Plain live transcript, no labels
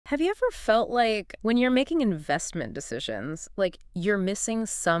Have you ever felt like when you're making investment decisions, like you're missing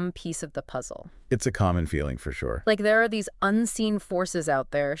some piece of the puzzle? It's a common feeling for sure. Like there are these unseen forces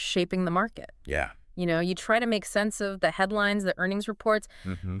out there shaping the market. Yeah. You try to make sense of the headlines, the earnings reports,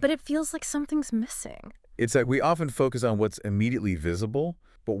 but it feels like something's missing. It's like we often focus on what's immediately visible,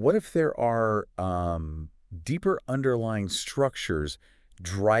 but what if there are deeper underlying structures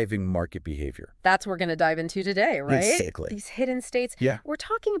driving market behavior? That's what we're going to dive into today, right? Exactly. These hidden states. Yeah. We're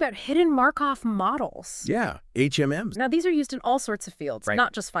talking about hidden Markov models. Yeah, HMMs. Now, these are used in all sorts of fields, Right.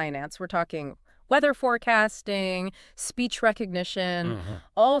 not just finance. We're talking weather forecasting, speech recognition,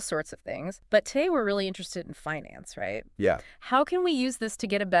 all sorts of things. But today we're really interested in finance, right? Yeah, How can we use this to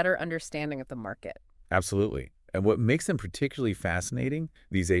get a better understanding of the market? absolutely. And what makes them particularly fascinating,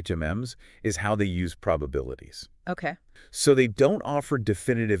 these HMMs, is how they use probabilities. Okay. So they don't offer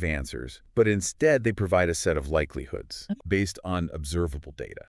definitive answers, but instead they provide a set of likelihoods based on observable data.